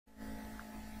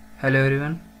Hello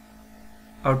everyone,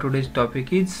 our today's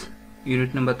topic is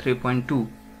unit number 3.2,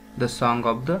 the song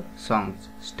of the songs,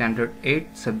 standard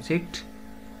 8, subject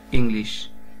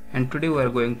English, and today we are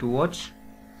going to watch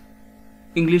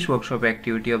English workshop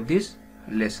activity of this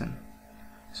lesson.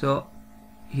 So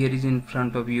here is in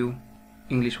front of you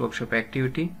English workshop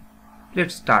activity.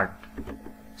 Let's start.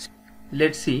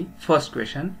 Let's see first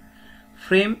question.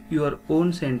 Frame your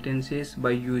own sentences by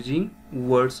using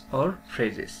words or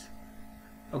phrases.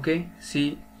 Okay,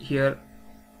 see here,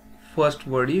 first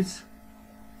word is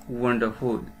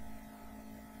wonderful.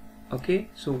 Okay,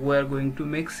 so we are going to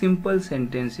make simple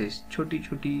sentences, छोटी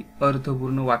छोटी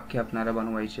अर्थपूर्ण वाक्य आपणाला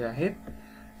बनवायचे आहेत.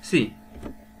 See,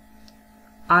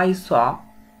 I saw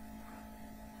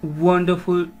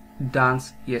wonderful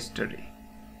dance yesterday.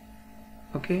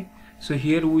 Okay, so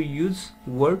here we use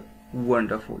word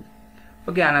wonderful.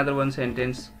 Okay, another one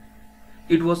sentence,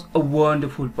 it was a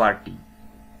wonderful party.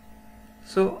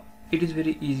 So it is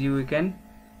very easy, we can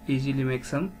easily make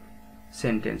some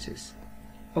sentences.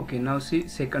 Okay, now see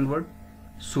second word,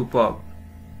 superb.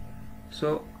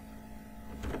 So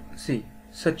see,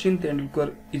 Sachin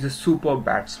Tendulkar is a superb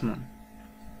batsman.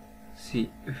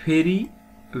 See, very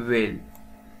well.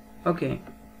 Okay,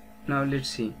 now let's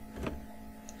see,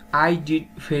 I did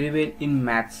very well in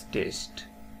maths test.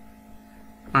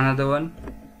 Another one,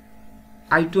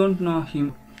 I don't know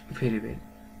him very well.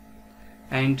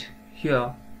 And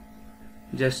here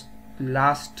just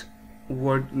last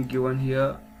word given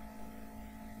here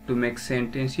to make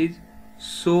sentences,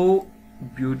 so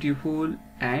beautiful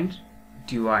and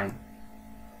divine.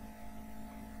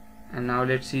 And now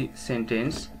let's see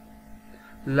sentence,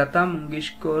 Lata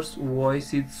Mangeshkar's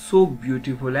voice is so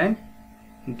beautiful and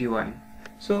divine.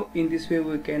 So in this way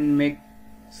we can make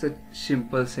such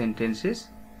simple sentences.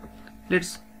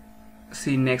 Let's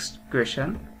see next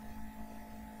question.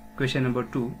 Question number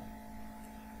 2.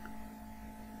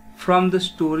 From the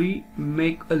story,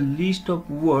 make a list of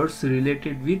words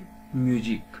related with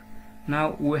music.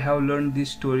 Now we have learned this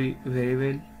story very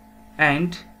well,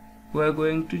 and we are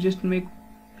going to just make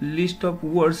list of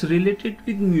words related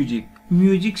with music.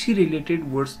 Music she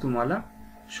related words तुम्हाला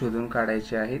शोधून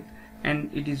काढायचे आहेत,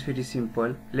 and it is very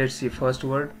simple. Let's see first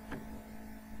word,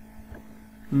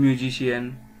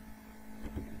 musician.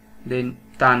 Then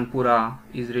Tanpura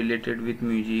is related with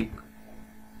music.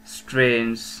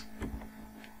 Strains,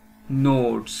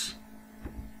 notes.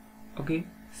 Okay,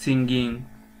 singing,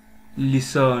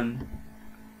 listen.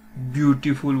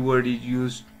 Beautiful word is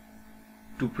used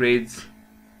to praise,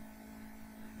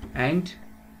 and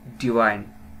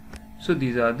divine. So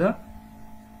these are the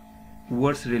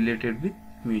words related with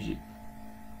music.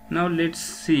 Now let's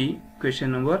see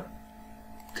question number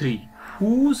 3.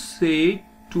 Who said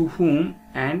to whom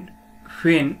and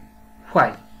when,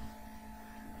 why?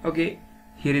 Okay,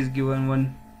 here is given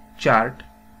one chart.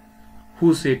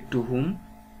 Who said to whom,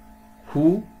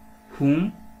 who,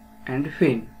 whom, and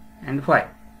when, and why.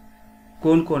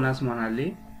 कोण कोणास म्हणाले,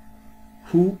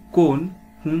 who कोण,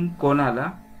 whom कोणाला,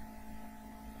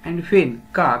 and when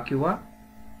का किंवा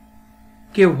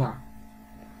केव्हा.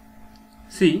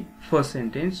 See first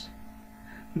sentence,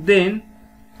 then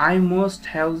I must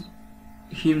have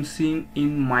him sing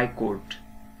in my court.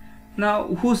 Now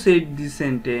who said this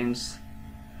sentence?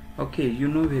 Okay, you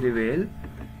know very well,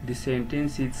 the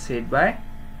sentence is said by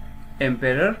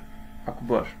Emperor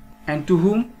Akbar. And to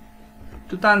whom?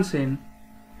 To Tansen.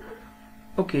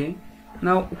 Okay,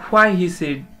 now why he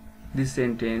said this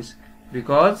sentence?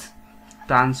 Because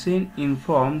Tansen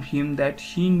informed him that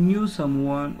he knew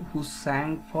someone who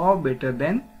sang far better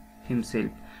than himself.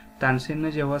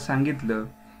 तानसेनने जेव्हा सांगितलं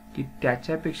की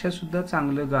त्याच्यापेक्षा सुद्धा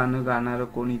चांगलं गाणं गाणारं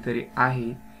कोणीतरी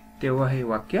आहे, तेव्हा हे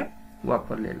वाक्य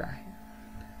वापरलेलं आहे.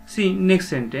 See next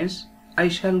sentence, I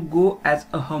shall go as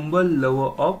a humble lover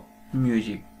of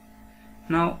music.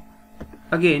 Now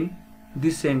again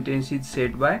this sentence is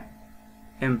said by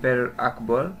Emperor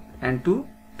Akbar and to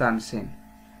Tansen.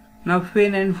 Now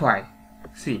when and why.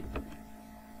 See,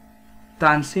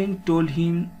 Tansen told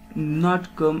him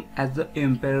not come as the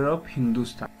emperor of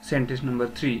Hindustan. Sentence number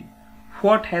 3,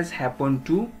 what has happened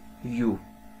to you?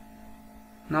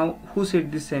 Now who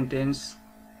said this sentence?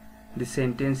 The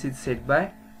sentence is said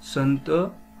by Sant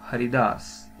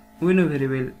Haridas. We know very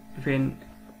well, when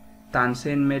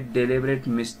Tansen made deliberate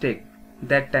mistake,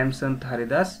 that time Sant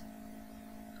Haridas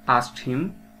asked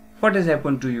him, what has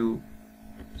happened to you?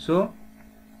 So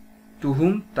to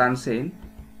whom? Tansen.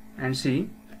 And see,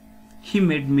 he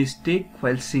made mistake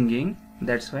while singing,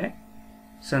 that's why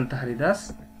Sant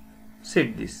Haridas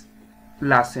said this.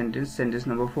 Last sentence, sentence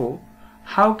number 4,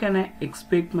 how can I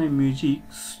expect my music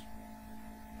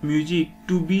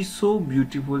to be so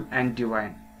beautiful and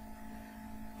divine?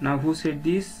 Now who said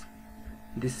this?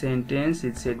 This sentence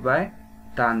is said by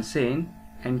Tansen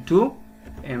and to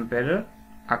Emperor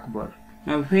Akbar.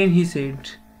 Now when he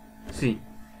said, see,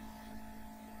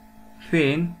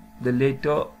 when the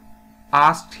latter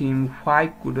asked him why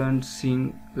couldn't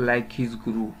sing like his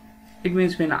guru, it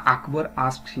means when Akbar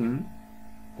asked him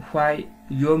why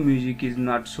your music is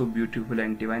not so beautiful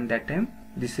and divine, that time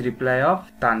this reply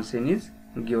of Tansen is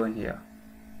given here.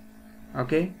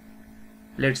 Okay,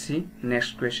 let's see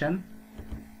next question.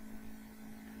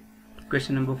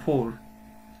 Question number 4.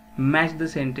 Match the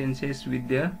sentences with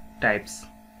their types.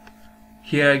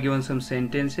 Here are given some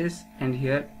sentences and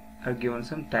here are given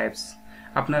some types.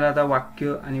 आपल्याला आता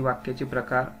वाक्य आणि वाक्याचे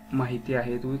प्रकार माहिती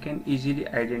आहेत. We can easily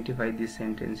identify these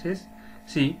sentences.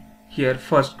 See here,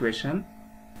 first question,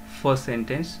 first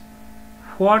sentence,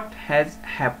 what has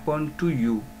happened to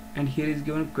you, and here is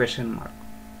given question mark.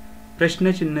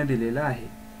 प्रश्न चिन्ह दिलेला आहे.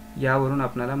 यावरून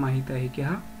आपल्याला माहित आहे की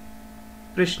हा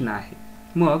प्रश्न आहे.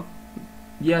 मग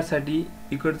यासाठी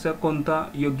इकडचा कोणता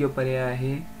योग्य पर्याय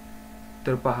आहे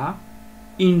तर पहा,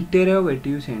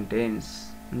 इंटरोगेटिव्ह सेंटेन्स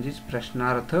म्हणजे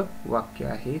प्रश्नार्थक वाक्य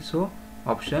आहे. So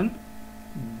option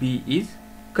B is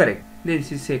correct. Then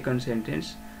C second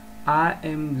sentence, I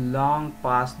am long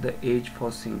past the age for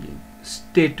singing.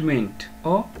 Statement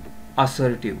or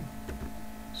assertive.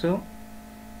 So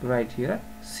right here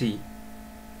C.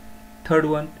 Third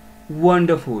one,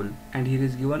 wonderful, and here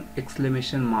is given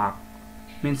exclamation mark,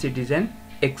 means it is an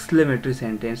exclamatory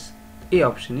sentence. A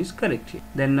option is correct here.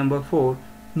 Then number 4,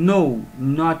 no,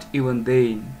 not even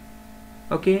then.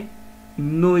 Okay,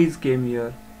 no is came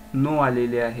here. No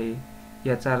आलेले आहे,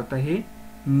 याचा अर्थ हे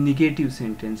negative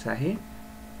sentence आहे.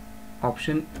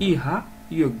 Option E हा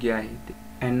योग्य आहे.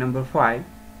 And number 5,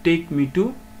 take me to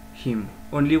him.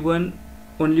 Only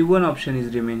one option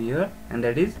is remain here, and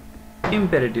that is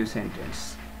imperative sentence.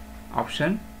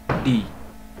 Option D.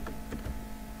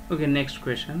 Okay, next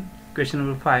question. Question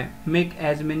number 5. Make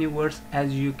as many words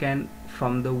as you can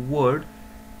from the word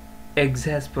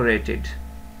exasperated.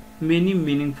 Many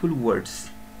meaningful words.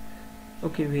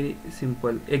 Okay, very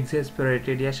simple.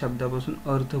 Exasperated या शब्दापासून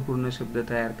अर्थपूर्ण शब्द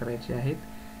तयार करायचे आहेत.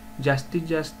 जास्तीत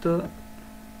जास्त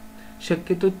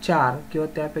शक्यतो 4 किंवा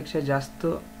त्यापेक्षा जास्त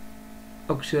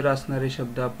अक्षर असणारे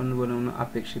शब्द आपण बनवणं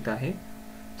अपेक्षित आहे.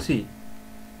 सी,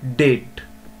 डेट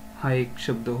हा एक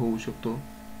शब्द होऊ शकतो.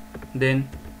 Then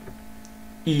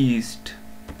east,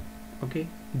 okay,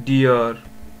 dear,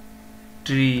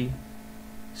 tree,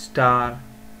 star,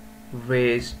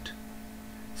 waste,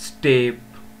 step.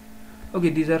 Okay,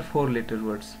 these are 4-letter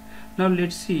words. Now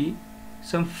let's see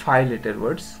some 5-letter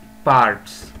words.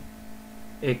 Parts,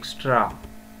 extra,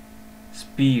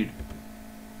 speed,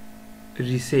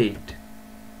 reset,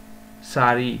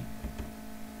 sari,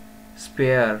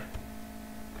 spare,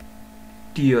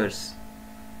 tears.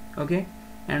 Okay,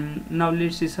 and now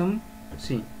let's see some,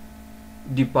 see,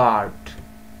 depart,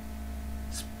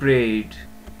 spread,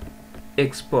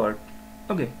 expert,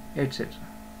 okay, etc.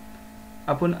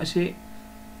 आपण असे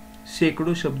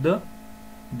शेकडो शब्द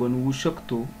बनवू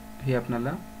शकतो हे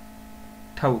आपल्याला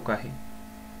ठाऊक आहे.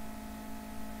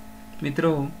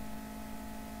 मित्रहो,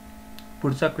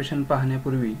 पुढचा क्वेश्चन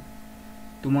पाहण्यापूर्वी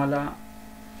तुम्हाला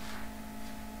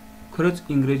खरंच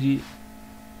इंग्रजी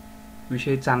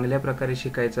विषय चांगल्या प्रकारे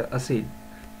शिकायचा असेल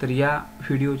तर या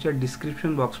व्हिडिओच्या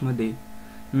डिस्क्रिप्शन बॉक्समध्ये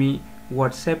मी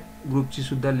व्हॉट्सॲप ग्रुपची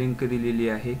सुद्धा लिंक दिलेली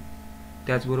आहे.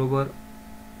 त्याचबरोबर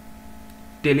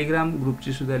टेलिग्राम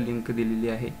ग्रुपची सुद्धा लिंक दिलेली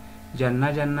आहे.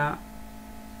 ज्यांना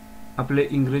आपले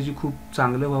इंग्रजी खूप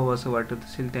चांगलं व्हावं असं वाटत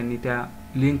असेल त्यांनी त्या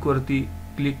लिंकवरती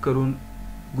क्लिक करून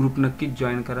ग्रुप नक्कीच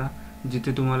जॉईन करा,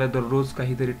 जिथे तुम्हाला दररोज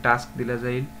काहीतरी टास्क दिला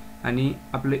जाईल आणि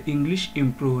आपले इंग्लिश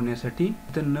इम्प्रूव्ह होण्यासाठी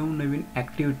तिथं नवनवीन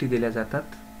ॲक्टिव्हिटी दिल्या जातात.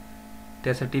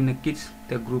 त्यासाठी नक्कीच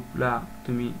त्या ग्रुपला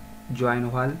तुम्ही जॉईन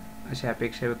व्हाल अशी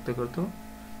अपेक्षा व्यक्त करतो.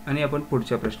 आणि आपण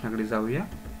पुढच्या प्रश्नाकडे जाऊया.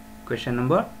 Question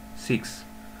number 6.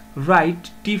 Right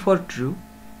T for true,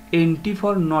 NT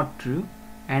for not true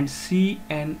and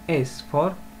CNS for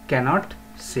cannot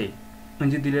say.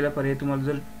 म्हणजे दिलेला पर्याय तुम्हाला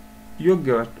जर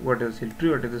योग्य वाटत असेल,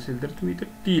 ट्रू वाटत असेल तर तुम्ही इथे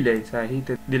टी लिहायचं आहे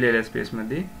इथे दिलेल्या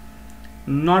स्पेसमध्ये.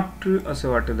 नॉट ट्रू असं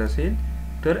वाटत असेल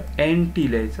तर NT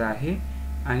लिहायचं आहे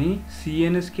आणि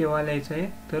CNS केव्हा लिहायचं आहे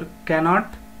तर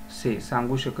कॅनॉट से,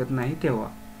 सांगू शकत नाही तेव्हा.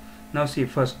 नाव सी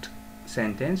first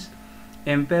sentence.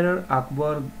 Emperor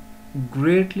Akbar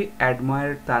greatly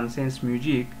admired Tansen's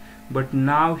music, but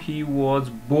now he was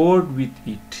bored with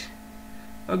it.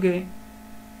 Okay,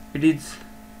 it is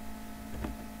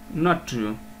not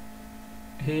true.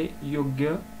 हे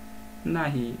योग्य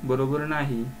नाही, बरोबर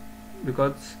नाही,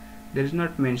 because there is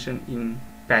not mention in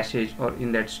passage or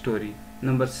in that story.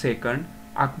 Number 2,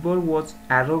 Akbar was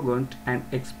arrogant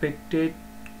and expected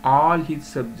all his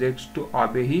subjects to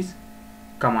obey his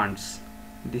commands.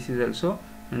 This is also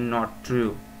not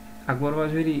true. Akbar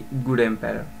was very good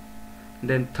emperor.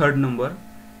 Then third number,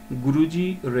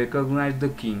 Guruji recognized the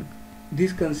king.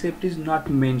 This concept is not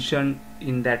mentioned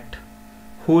in that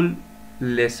whole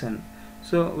lesson.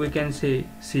 So we can say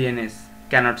CNS,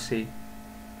 cannot say.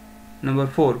 Number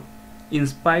 4, in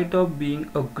spite of being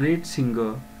a great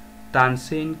singer,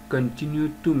 Tansen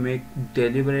continued to make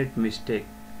deliberate mistake.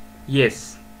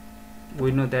 Yes,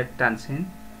 we know that Tansen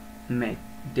make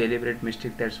deliberate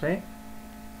mistake, that's why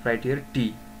right here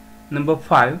T. Number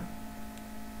 5,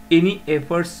 any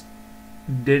efforts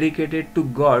dedicated to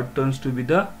God turns to be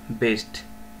the best.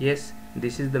 Yes,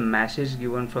 this is the message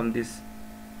given from this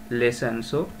lesson,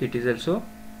 so it is also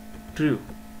true.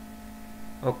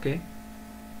 Okay,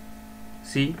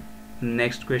 see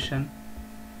next question.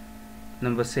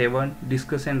 Number 7,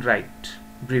 discuss and write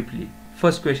briefly.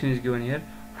 First question is given here.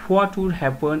 What would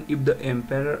happen if the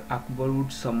Emperor Akbar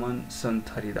would summon Sant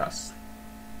Haridas?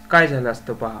 काय झालं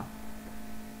असतं पहा.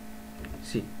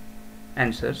 See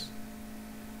answers.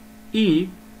 If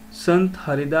Sant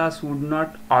Haridas would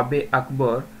not obey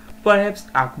Akbar, perhaps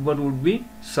Akbar would be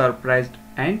surprised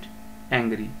and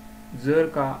angry. जर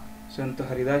का संत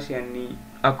हरिदास यांनी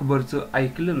अकबरचं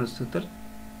ऐकलं नसतं तर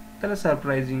त्याला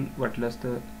सरप्राइजिंग वाटलं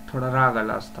असतं, थोडा राग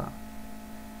आला असता.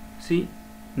 सी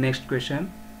next question,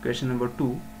 question number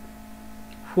 2.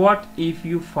 What if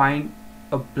you find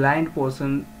a blind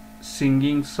person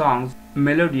singing songs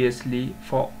melodiously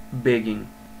for begging?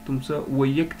 तुमचं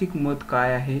वैयक्तिक मत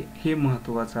काय आहे हे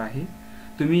महत्त्वाचं आहे.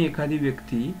 तुम्ही एखादी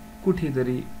व्यक्ती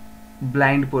कुठेतरी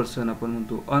ब्लाइंड पर्सन आपण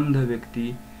म्हणतो, अंध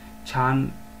व्यक्ती छान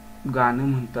गाणं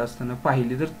म्हणत असताना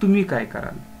पाहिली तर तुम्ही काय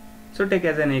कराल? So take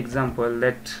as an example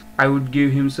that I would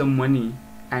give him some money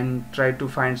and try to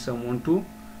find someone to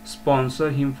sponsor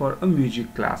him for a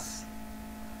music class.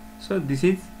 So this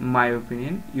is my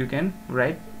opinion. You can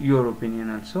write your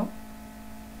opinion also.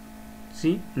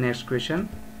 See next question,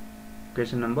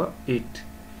 question number 8.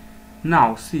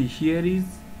 Now see, here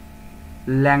is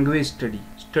language study.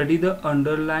 Study the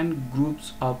underlined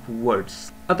groups of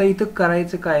words. आता इथं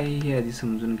करायचं काय आहे हे आधी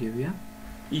समजून घेऊया.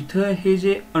 इथं हे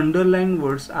जे underline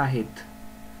words आहेत,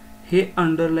 हे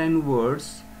अंडरलाइन वर्ड्स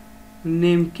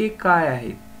नेमके काय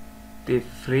आहेत? ते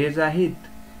फ्रेज आहेत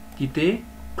की ते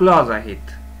क्लॉज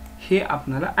आहेत, हे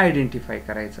आपल्याला आयडेंटिफाय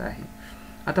करायचं आहे.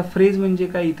 आता फ्रेज म्हणजे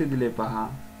काय इथे दिले पहा.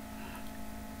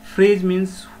 Phrase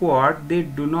means what they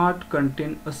do not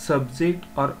contain a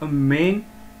subject और अ main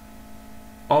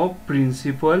or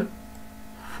principal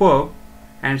verb,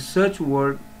 and such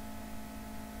word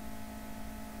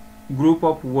group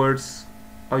of words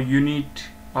or unit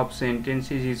of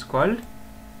sentences is called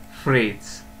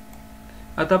phrase.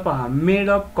 आता पहा, मेड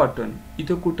ऑफ कॉटन,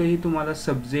 इथं कुठेही तुम्हाला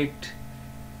सब्जेक्ट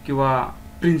किंवा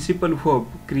प्रिन्सिपल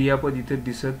वर्ब क्रियापद इथे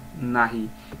दिसत नाही,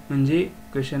 म्हणजे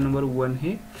क्वेश्चन नंबर 1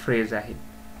 हे फ्रेज आहे.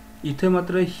 इथे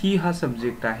मात्र ही हा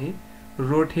सब्जेक्ट आहे,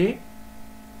 रोट हे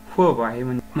वर्ब आहे,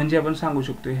 म्हणजे आपण सांगू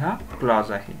शकतो हा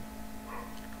क्लॉज आहे.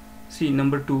 सी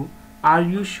number 2, are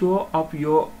you sure of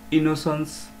your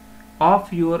innocence,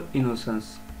 of your innocence.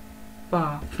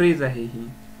 पहा फ्रेज आहे ही.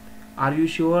 Are you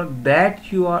sure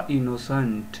that you are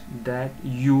innocent, that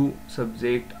you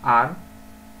subject are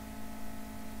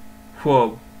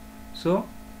verb. So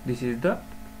this is the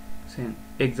same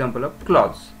example of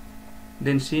clause.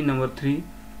 Then see number 3,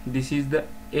 this is the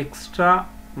extra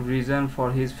reason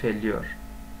for his failure.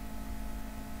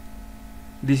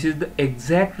 This is the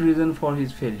exact reason for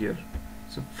his failure.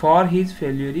 So for his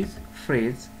failure is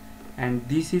phrase, and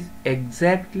this is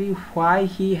exactly why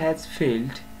he has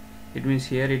failed. It means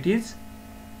here it is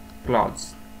clause.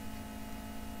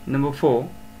 Number 4,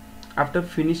 after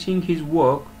finishing his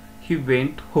work he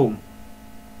went home.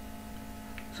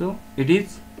 So it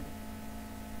is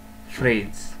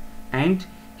phrase, and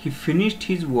he finished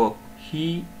his work. He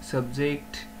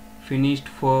subject, finished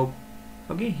verb.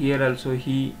 Okay, here also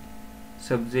he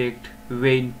subject,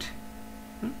 went,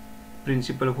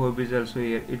 principal verb is also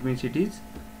here. It means it is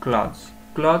clause.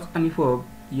 Clause आणि verb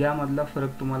यामधला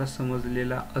फरक तुम्हाला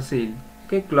समजलेला असेल.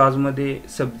 Okay, clause मध्ये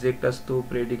subject असतो,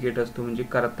 predicate असतो, म्हणजे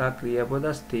कर्ता क्रियापद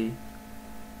असते.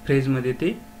 फ्रेज मध्ये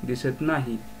ते दिसत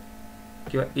नाही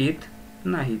किंवा येत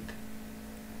नाहीत.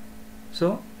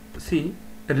 So see,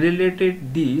 related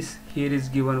this, here is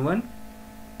given one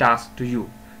task to you.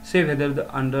 Say whether the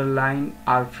underlined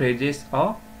are phrases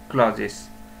or clauses.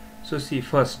 So see,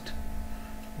 first,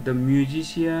 the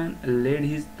musician laid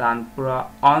his tanpura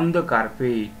on the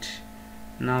carpet.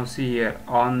 Now see here,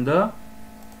 on the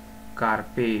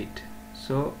carpet.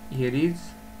 So here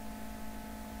is,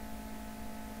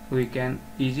 we can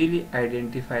easily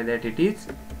identify that it is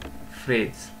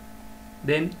phrase.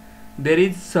 Then there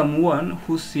is someone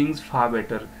who sings far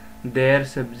better. Their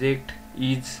subject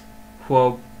is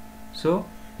verb, so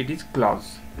it is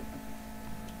clause.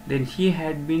 Then he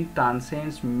had been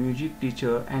Tansen's music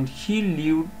teacher and he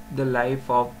lived the life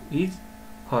of his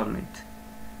hermit.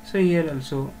 So here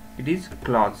also it is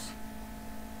clause.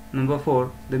 Number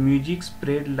 4, the music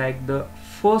spread like the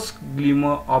first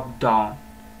glimmer of dawn.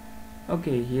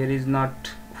 Okay, here is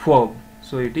not verb,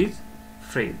 so it is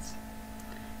phrase.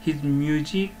 His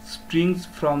music springs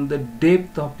from the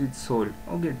depth of his soul.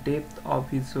 Okay, depth of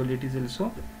his soul, it is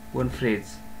also one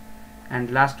phrase.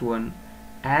 And last one,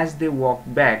 as they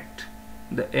walked back,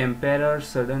 the emperor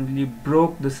suddenly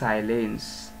broke the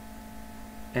silence.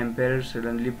 Emperor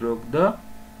suddenly broke the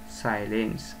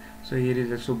silence. So here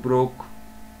is also broke,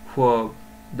 verb,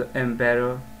 the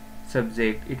emperor,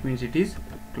 subject, it means it is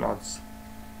clause.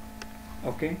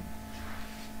 Okay,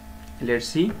 let's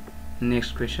see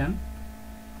next question.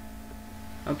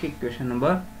 Okay, question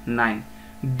number 9.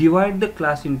 Divide the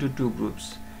class into 2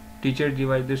 groups. Teacher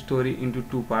divide the story into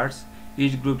 2 parts.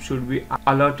 Each group should be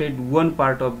allotted one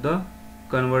part of the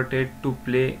converted to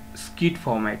play skit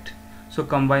format. So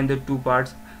combine the 2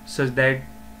 parts such that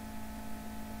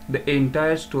the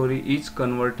entire story is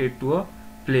converted to a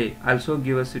play. Also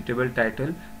give a suitable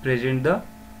title. Present the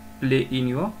play in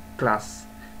your class.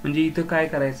 म्हणजे इथं काय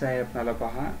करायचं आहे आपल्याला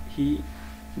पहा, ही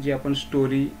जी आपण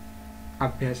story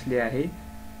अभ्यासली आहे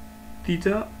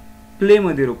तिचं प्ले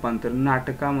मध्ये रूपांतर,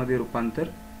 नाटकामध्ये रूपांतर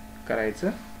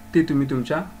करायचं, ते तुम्ही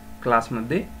तुमच्या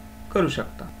क्लासमध्ये करू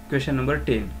शकता. Question number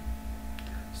 10.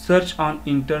 Search on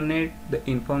internet the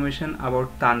information about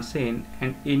Tansen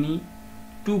and any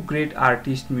 2 great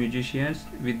artist musicians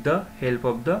with the help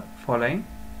of the following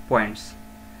points.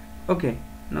 Okay,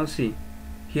 now see,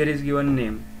 here is given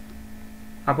name.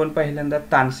 आपण पहिल्यांदा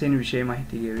तानसेन विषयी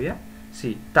माहिती घेऊया.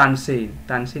 सी,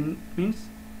 Tansen means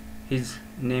his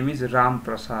name is Ram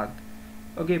Prasad.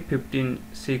 Okay,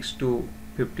 1506 to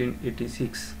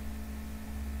 1586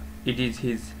 it is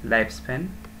his lifespan.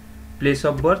 Place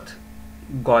of birth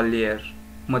Gwalior,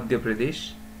 Madhya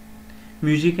Pradesh.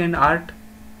 Music and art,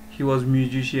 he was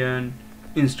musician,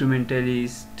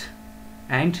 instrumentalist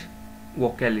and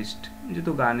vocalist. म्हणजे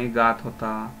तो गाणे गात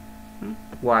होता,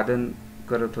 वादन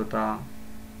करत होता.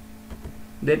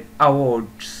 Then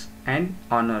awards and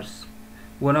honors,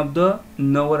 one of the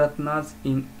Navaratnas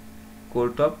in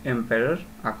court of Emperor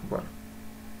Akbar.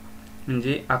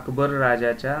 म्हणजे अकबर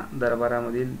राजाच्या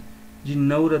दरबारामधील जी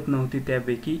 9 रत्न होती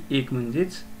त्यापैकी एक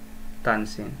म्हणजेच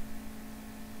Tansen.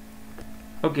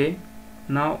 Okay,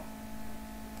 now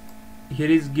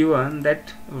here is given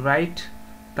that write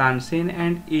Tansen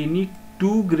and any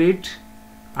 2 great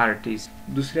artists.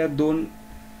 दुसऱ्या 2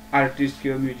 आर्टिस्ट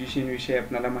किंवा म्युझिशियन विषयी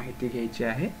आपल्याला माहिती घ्यायची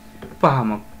आहे. पहा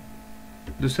मग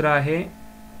दुसरा आहे,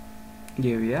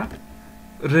 घेऊया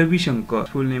Ravishankar.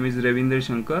 Full name is Ravindra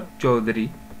Shankar Chaudhary.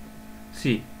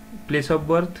 C, place of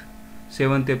birth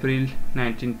 7th April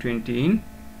 1920 in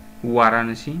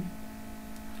Varanasi.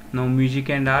 Now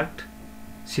music and art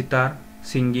sitar,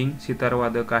 singing, sitar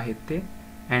वादक आहेत ते.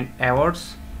 And awards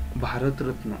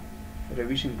Bharat Ratna.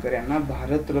 रविशंकर यांना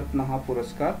भारतरत्न हा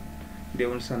पुरस्कार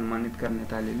देऊन सन्मानित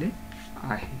करण्यात आलेले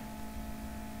आहे.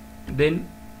 Then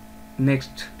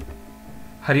next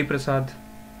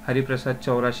Hariprasad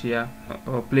चौराशिया.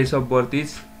 Place of birth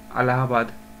is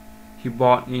Allahabad. He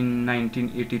born in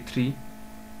 1983.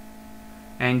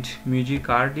 And music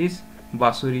art is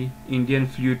बासुरी, इंडियन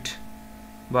फ्ल्यूट,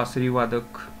 बासुरी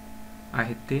वादक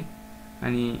आहेत ते.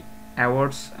 आणि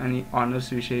अवॉर्ड्स आणि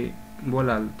ऑनर्स विषयी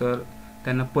बोलाल तर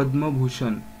त्यांना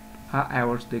पद्मभूषण हा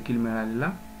अवॉर्ड्स देखील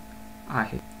मिळालेला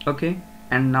आहे. Okay,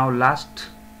 and now last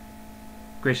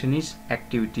question is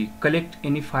activity. Collect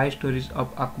any 5 stories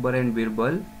of Akbar and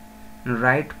Birbal and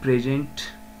write present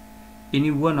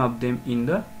any one of them in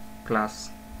the class.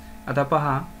 आता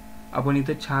पहा, आपण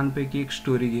इथे छानपैकी एक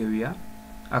स्टोरी घेऊया.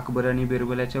 अकबर आणि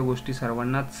बिरबलाच्या गोष्टी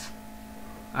सर्वांनाच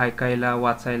ऐकायला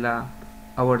वाचायला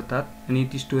आवडतात आणि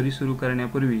ती स्टोरी सुरू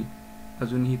करण्यापूर्वी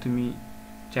अजूनही तुम्ही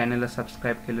चॅनलला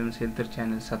सबस्क्राईब केलं नसेल तर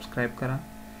चॅनल सबस्क्राईब करा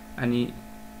आणि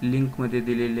लिंकमध्ये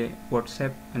दिलेले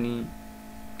व्हॉट्सॲप आणि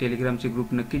टेलिग्रामचे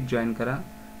ग्रुप नक्कीच जॉईन करा,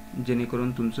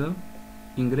 जेणेकरून तुमचं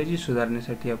इंग्रजी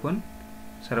सुधारण्यासाठी आपण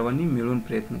सर्वांनी मिळून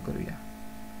प्रयत्न करूया.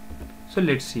 So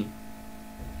let's see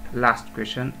last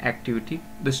question. Activity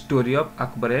the story of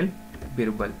Akbar and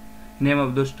Birbal. Name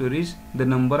of the stories the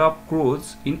number of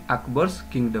crows in Akbar's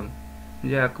kingdom.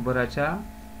 म्हणजे अकबराच्या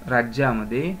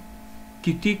राज्यामध्ये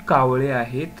किती कावळे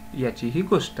आहेत याची ही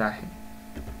गोष्ट आहे.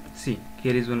 सी,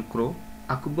 here is one crow.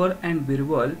 Akbar and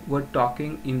Birbal were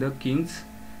talking in the Kings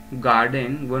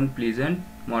garden one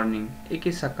pleasant morning.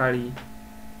 एके सकाळी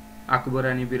अकबर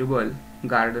आणि बिरबल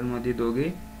गार्डन मध्ये दोघे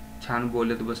छान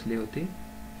बोलत बसले होते.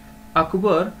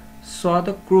 Akbar saw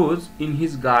the crows in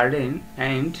his garden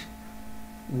and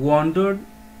wondered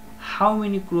how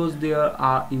many crows there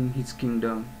are in his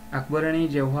kingdom. अकबराने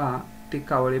जेव्हा ते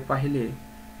कावळे पाहिले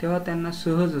तेव्हा त्यांना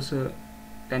सहज असं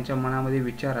त्यांच्या मनामध्ये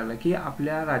विचार आला की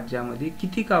आपल्या राज्यामध्ये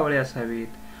किती कावळे असावेत.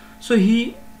 सो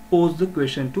ही pose the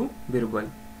question to Birbal.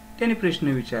 त्याने प्रश्न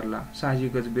विचारला.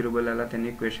 साहजिकच बिरबलाला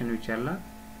त्याने क्वेश्चन विचारला.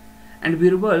 And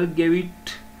Birbal gave it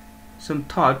some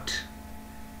thought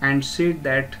and said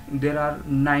that there are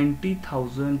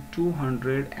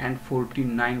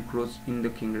 90,249 crows in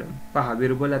the kingdom. पहा,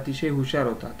 बिरबल अतिशय हुशार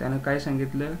होता. त्याने काय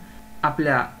सांगितलं,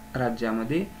 आपल्या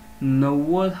राज्यामध्ये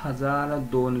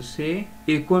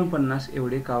 90,249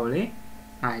 एवढे कावळे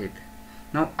आहेत.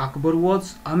 Now Akbar was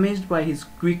amazed by his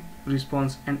quick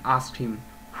response and asked him,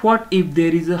 what if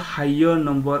there is a higher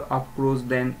number of crows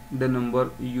than the number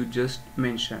you just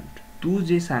mentioned? तू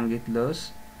जे सांगितलंस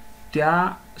त्या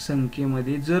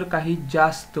संख्येमध्ये जर काही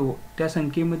जास्त, त्या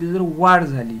संख्येमध्ये जर वाढ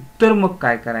झाली तर मग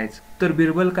काय करायचं? तर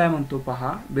बिरबल काय म्हणतो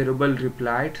पहा. Birbal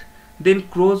replied, then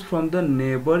crows from the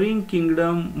neighbouring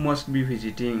kingdom must be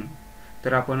visiting.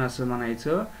 तर आपण असं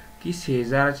म्हणायचं की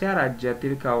शेजारच्या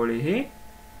राज्यातील कावळे हे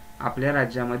आपल्या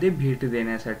राज्यामध्ये भेट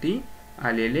देण्यासाठी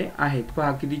आलेले आहेत.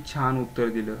 पहा किती छान उत्तर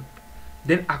दिलं.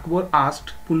 देन अकबर आस्क्ड,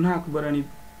 पुन्हा अकबराने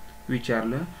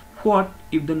विचारलं, what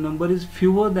if the number is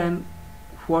fewer than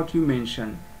what you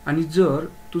mention. आणि जर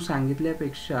तू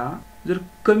सांगितल्यापेक्षा जर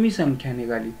कमी संख्या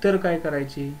निघाली तर काय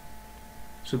करायचे?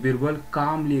 सो बिरबल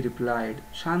कामली रिप्लाइड.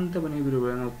 शांतपणे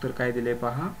बिरबलाने उत्तर काय दिले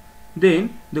पहा. Then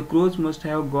the crows must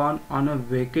have gone on a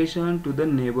vacation to the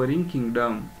neighbouring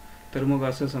kingdom. तर मग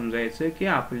असं समजायचं की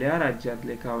आपल्या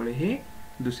राज्यातले कावळे हे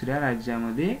दुसऱ्या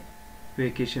राज्यामध्ये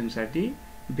व्हेकेशनसाठी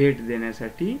भेट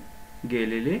देण्यासाठी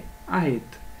गेलेले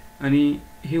आहेत. आणि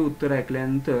हे उत्तर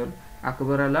ऐकल्यानंतर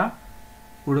अकबराला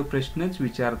पुढे प्रश्नच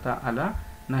विचारता आला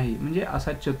नाही. म्हणजे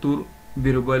असा चतुर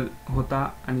बिरबल होता.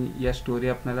 आणि या स्टोरी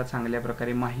आपल्याला चांगल्या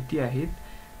प्रकारे माहिती आहेत.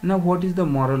 Now what is the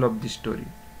moral of the story?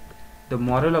 The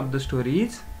moral of the story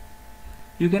is,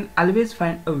 you can always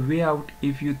find a way out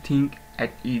if you think at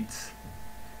is.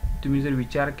 तुम्ही जर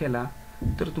विचार केला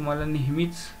तर तुम्हाला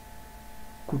नेहमीच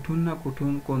कुठून ना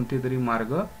कुठून कोणते तरी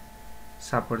मार्ग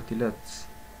सापडतीलच.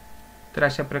 तर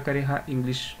अशा प्रकारे हा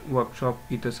इंग्लिश वर्कशॉप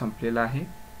इथं संपलेला आहे.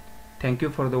 Thank you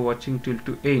for the watching till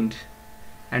to end,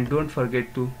 and don't forget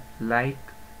to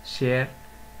like, share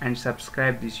and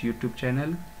subscribe this YouTube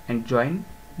channel and join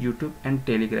YouTube and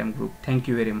Telegram group.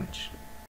 Thank you very much.